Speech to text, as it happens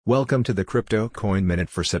Welcome to the Crypto Coin Minute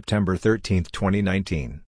for September 13,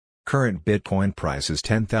 2019. Current Bitcoin price is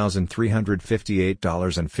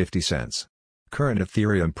 $10,358.50. Current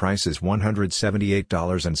Ethereum price is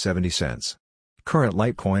 $178.70. Current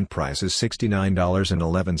Litecoin price is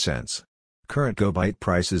 $69.11. Current GoByte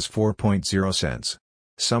price is 4.0 cents.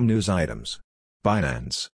 Some news items.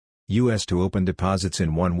 Binance US to open deposits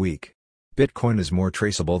in 1 week. Bitcoin is more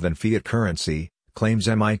traceable than fiat currency, claims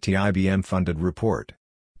MIT IBM-funded report.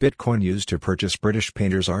 Bitcoin used to purchase British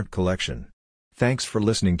painter's art collection. Thanks for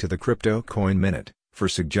listening to the Crypto Coin Minute. For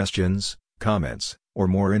suggestions, comments, or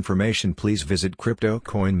more information, please visit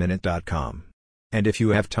CryptoCoinMinute.com. And if you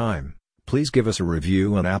have time, please give us a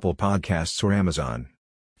review on Apple Podcasts or Amazon.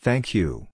 Thank you.